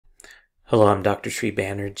Hello, I'm Dr. Sri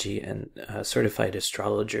Banerjee, and certified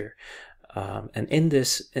astrologer. And in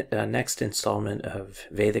this next installment of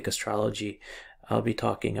Vedic astrology, I'll be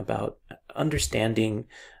talking about understanding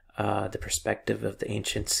the perspective of the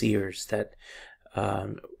ancient seers that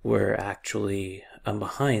were actually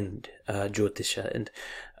behind Jyotisha, and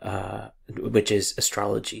which is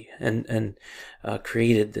astrology, and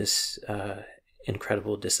created this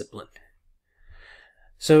incredible discipline.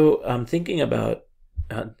 So thinking about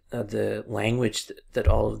the language that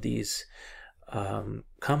all of these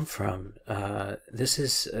come from. This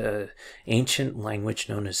is ancient language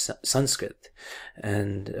known as Sanskrit,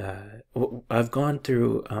 and I've gone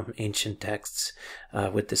through ancient texts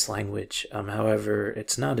with this language. However,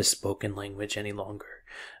 it's not a spoken language any longer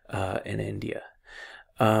in India.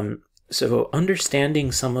 So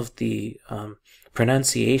understanding some of the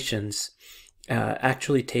pronunciations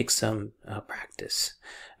actually takes some practice.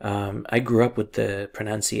 I grew up with the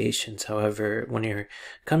pronunciations. However, when you're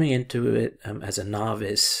coming into it as a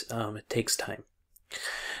novice, it takes time.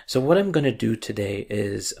 So what I'm going to do today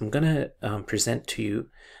is I'm going to present to you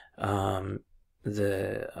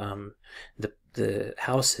the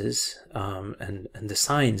houses and the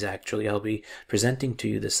signs. Actually, I'll be presenting to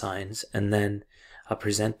you the signs, and then I'll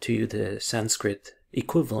present to you the Sanskrit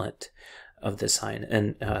equivalent of the sign,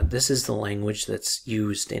 and this is the language that's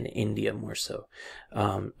used in India more so,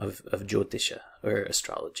 of Jyotisha or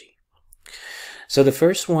astrology. So the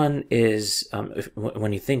first one is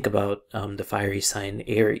when you think about the fiery sign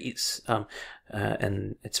Aries,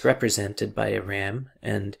 and it's represented by a ram,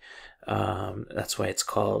 and that's why it's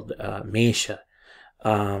called Mesha.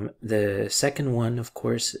 The second one, of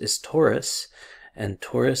course, is Taurus, and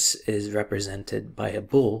Taurus is represented by a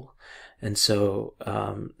bull. And so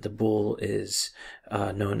the bull is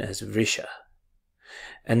known as Vrisha.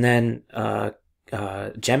 And then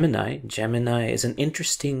Gemini. Gemini is an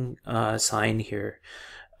interesting sign here.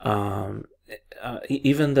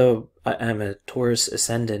 Even though I'm a Taurus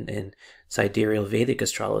ascendant in sidereal Vedic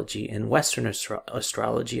astrology, in Western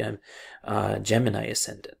astrology I'm Gemini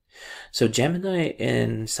ascendant. So Gemini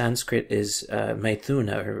in Sanskrit is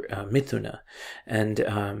Maithuna or Mithuna, and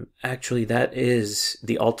actually that is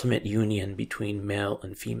the ultimate union between male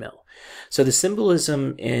and female. So the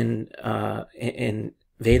symbolism in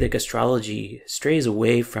Vedic astrology strays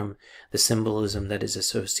away from the symbolism that is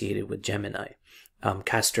associated with Gemini,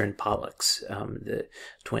 Castor and Pollux, the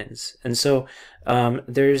twins. And so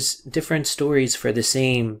there's different stories for the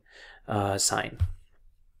same sign.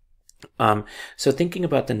 So thinking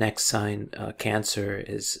about the next sign, Cancer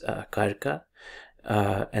is Karka,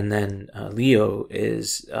 and then Leo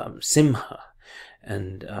is Simha,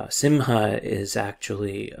 and Simha is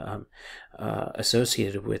actually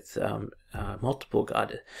associated with multiple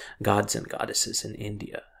gods and goddesses in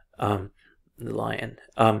India, the lion.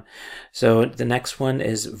 So the next one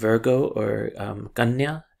is Virgo or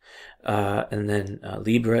Kanya, and then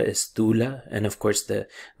Libra is Tula, and of course the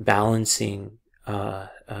balancing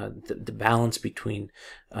the balance between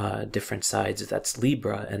different sides, that's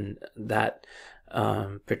Libra, and that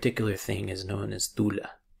particular thing is known as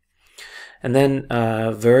Tula. And then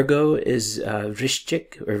Virgo is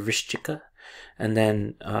Vrishchik or Vrishchika, and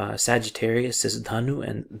then Sagittarius is Dhanu,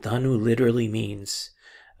 and Dhanu literally means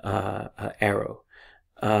arrow,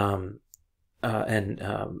 and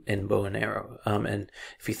bow and arrow. And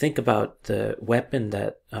if you think about the weapon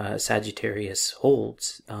that Sagittarius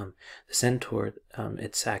holds, the centaur,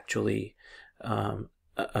 it's actually a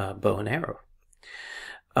bow and arrow.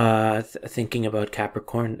 Thinking about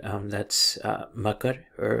Capricorn, that's Makar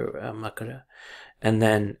or Makara, and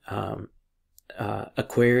then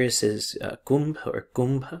Aquarius is Kumbh or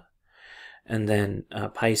Kumbha, and then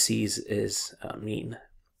Pisces is Meen.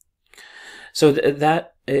 So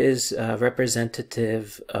that is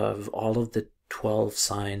representative of all of the 12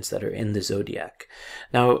 signs that are in the zodiac.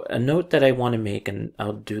 Now, a note that I want to make, and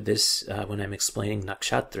I'll do this when I'm explaining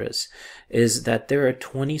nakshatras, is that there are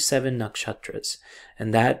 27 nakshatras,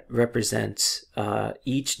 and that represents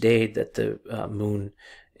each day that the moon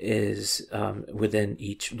is within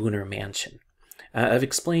each lunar mansion. I've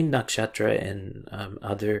explained nakshatra in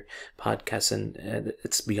other podcasts, and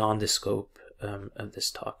it's beyond the scope of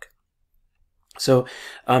this talk. So,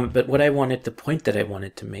 but the point that I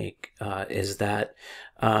wanted to make is that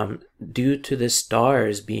due to the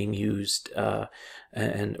stars being used,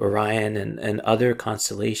 and Orion and other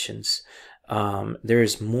constellations,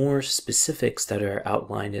 there's more specifics that are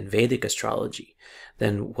outlined in Vedic astrology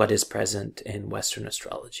than what is present in Western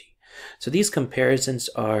astrology. So these comparisons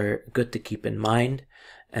are good to keep in mind,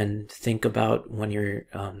 and think about when you're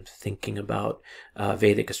thinking about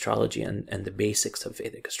Vedic astrology and the basics of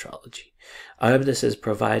Vedic astrology. I hope this has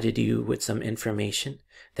provided you with some information.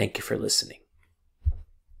 Thank you for listening.